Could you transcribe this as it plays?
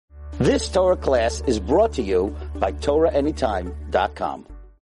This Torah class is brought to you by TorahAnytime.com.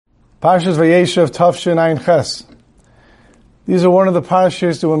 Parshas Vayeshev Tafshin Ayin Ches. These are one of the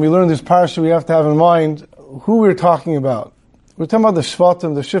parshas that when we learn this parsha we have to have in mind who we're talking about. We're talking about the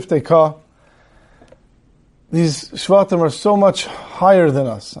Shvatim, the Shiftei Ka. These Shvatim are so much higher than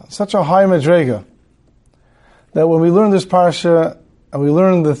us, such a high Madrega, that when we learn this parsha and we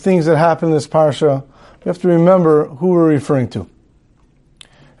learn the things that happen in this parsha, we have to remember who we're referring to.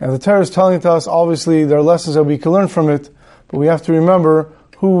 And the Torah is telling us, obviously, there are lessons that we can learn from it, but we have to remember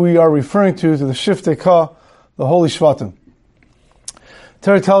who we are referring to the Shiftei Ka, the holy Shvatim. The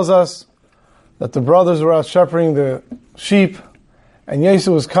Torah tells us that the brothers were out shepherding the sheep, and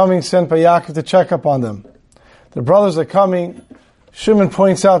Yosef was coming, sent by Yaakov to check up on them. The brothers are coming. Shimon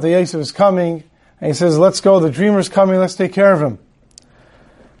points out that Yosef is coming, and he says, let's go, the dreamer's coming, let's take care of him.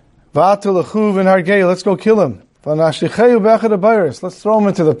 Let's go kill him. Let's throw him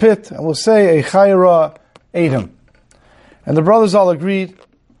into the pit, and we'll say a chayra ate him. And the brothers all agreed.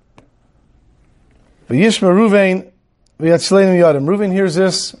 Reuven hears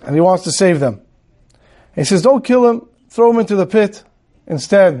this, and he wants to save them. And he says, don't kill him, throw him into the pit.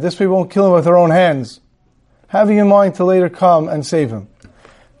 Instead, this way we won't kill him with our own hands, having in mind to later come and save him.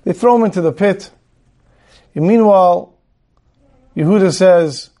 They throw him into the pit. And meanwhile, Yehuda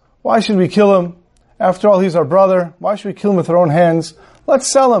says, why should we kill him? After all, he's our brother. Why should we kill him with our own hands?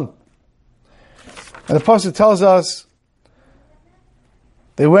 Let's sell him. And the pasuk tells us,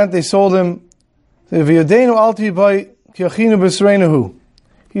 they went, they sold him. He's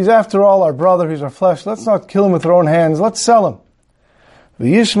after all our brother, he's our flesh. Let's not kill him with our own hands. Let's sell him.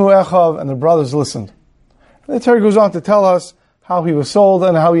 And the brothers listened. And the Torah goes on to tell us how he was sold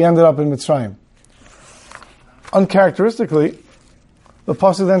and how he ended up in Mitzrayim. Uncharacteristically, the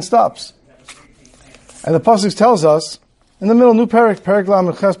pasuk then stops. And the pasuk tells us, in the middle, new Perek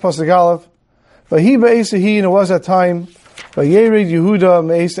Lamed Ches pasuk Aleph, Vahi be'esahi, and it was that time, Vayered Yehuda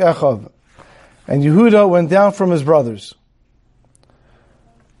me'es Echav. And Yehuda went down from his brothers.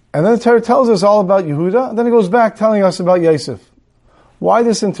 And then the Torah tells us all about Yehuda, and then it goes back telling us about Yosef. Why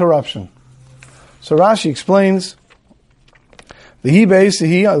this interruption? So Rashi explains, Vahi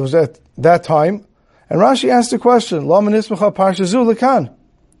be'esahi, it was at that time, and Rashi asked the question, Lama nismacha parsha zu lekan.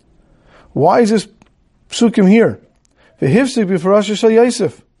 Why is this psukim here? V'hifsik b'farasha shel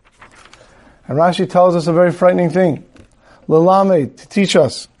Yosef. And Rashi tells us a very frightening thing. L'lamed, to teach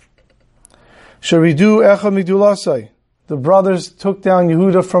us. Sheridu echa midulasai. The brothers took down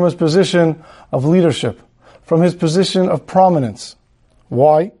Yehuda from his position of leadership, from his position of prominence.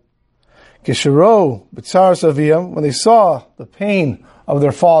 Why? Kishiro b'tzaras aviyam, when they saw the pain of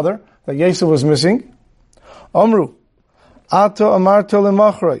their father, that Yosef was missing, Amru, Ato amarto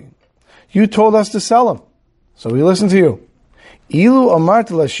lemachrei. You told us to sell him, so we listened to you. Ilu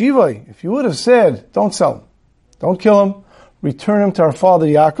amarto lashivai. If you would have said, don't sell him, don't kill him, return him to our father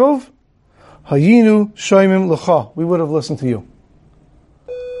Yaakov, hayinu shoymim lecha. We would have listened to you.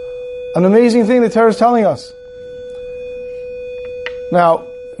 An amazing thing the Torah is telling us. Now,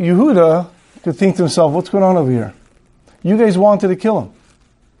 Yehuda could think to himself, what's going on over here? You guys wanted to kill him.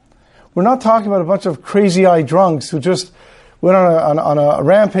 We're not talking about a bunch of crazy-eyed drunks who just went on a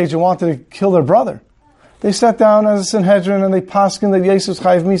rampage and wanted to kill their brother. They sat down as a Sanhedrin and they paskin that Yosef's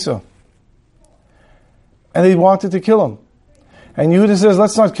chayiv misa. And they wanted to kill him. And Yehuda says,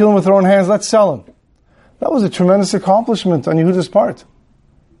 let's not kill him with our own hands, let's sell him. That was a tremendous accomplishment on Yehuda's part.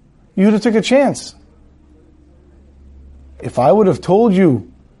 Yehuda took a chance. If I would have told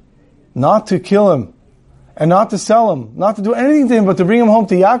you not to kill him, and not to sell him, not to do anything to him, but to bring him home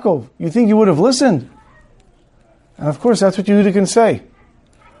to Yaakov, you think you would have listened? And of course, that's what Yehuda can say.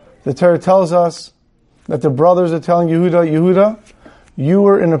 The Torah tells us that the brothers are telling Yehuda, you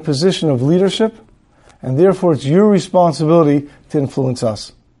were in a position of leadership, and therefore it's your responsibility to influence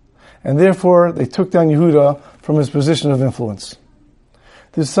us. And therefore, they took down Yehuda from his position of influence.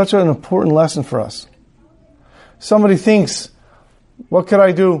 This is such an important lesson for us. Somebody thinks, what could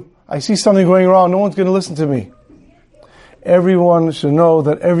I do? I see something going wrong, no one's going to listen to me. Everyone should know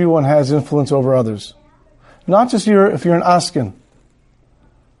that everyone has influence over others. Not just if you're an askin.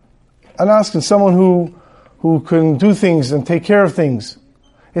 An askin, someone who can do things and take care of things.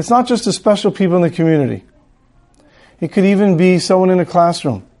 It's not just the special people in the community. It could even be someone in a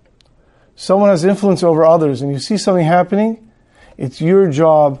classroom. Someone has influence over others and you see something happening, it's your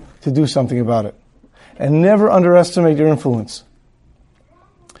job to do something about it. And never underestimate your influence.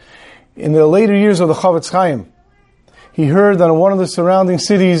 In the later years of the Chavetz Chaim, he heard that one of the surrounding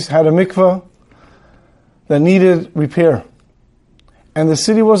cities had a mikveh that needed repair. And the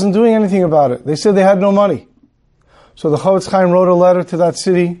city wasn't doing anything about it. They said they had no money. So the Chavetz Chaim wrote a letter to that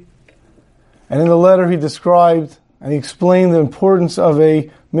city And in the letter he described and he explained the importance of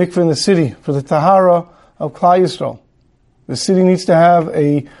a mikveh in the city for the tahara of Klal Yisrael. The city needs to have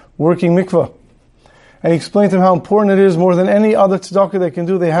a working mikveh. And he explained to them how important it is, more than any other tzedakah they can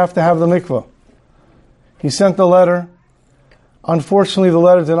do, they have to have the mikveh. He sent the letter. Unfortunately, the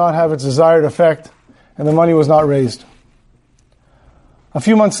letter did not have its desired effect, and the money was not raised. A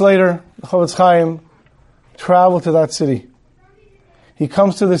few months later, the Chofetz Chaim traveled to that city. He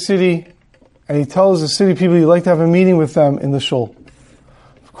comes to the city, and he tells the city people he'd like to have a meeting with them in the shul.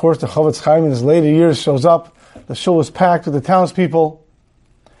 Of course, the Chofetz Chaim in his later years shows up. The shul was packed with the townspeople.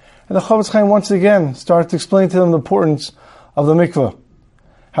 And the Chofetz Chaim once again started to explain to them the importance of the mikveh,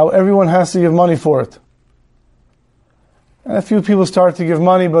 how everyone has to give money for it. And a few people started to give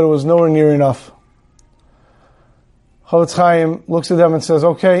money, but it was nowhere near enough. Chofetz Chaim looks at them and says,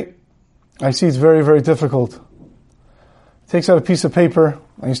 okay, I see it's very, very difficult. He takes out a piece of paper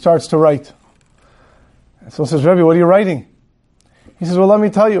and he starts to write. And someone says, Rebbe, what are you writing? He says, well, let me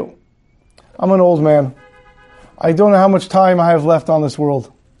tell you, I'm an old man. I don't know how much time I have left on this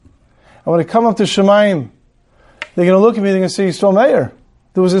world. And when I come up to Shemaim, they're going to look at me and they're going to say, Yisrael Meir,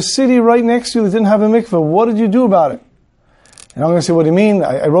 there was a city right next to you that didn't have a mikveh. What did you do about it? And I'm going to say, what do you mean?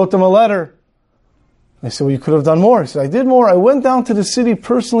 I wrote them a letter. They said, well, you could have done more. He said, I did more. I went down to the city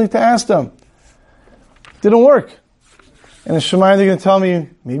personally to ask them. Didn't work. And the Shemaim, they're going to tell me,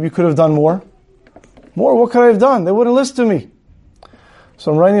 maybe you could have done more. More? What could I have done? They wouldn't listen to me.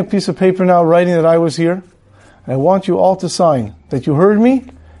 So I'm writing a piece of paper now, writing that I was here. And I want you all to sign that you heard me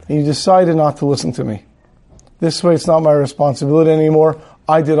and you decided not to listen to me. This way it's not my responsibility anymore.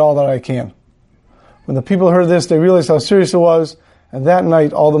 I did all that I can. When the people heard this, they realized how serious it was. And that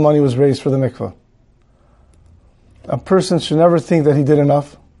night, all the money was raised for the mikveh. A person should never think that he did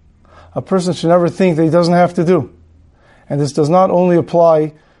enough. A person should never think that he doesn't have to do. And this does not only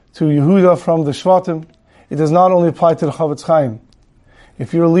apply to Yehuda from the Shvatim. It does not only apply to the Chofetz Chaim.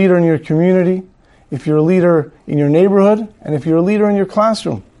 If you're a leader in your community, if you're a leader in your neighborhood, and if you're a leader in your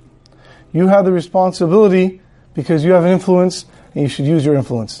classroom, you have the responsibility because you have an influence, and you should use your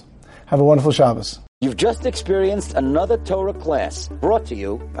influence. Have a wonderful Shabbos. You've just experienced another Torah class brought to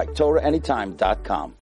you by TorahAnytime.com.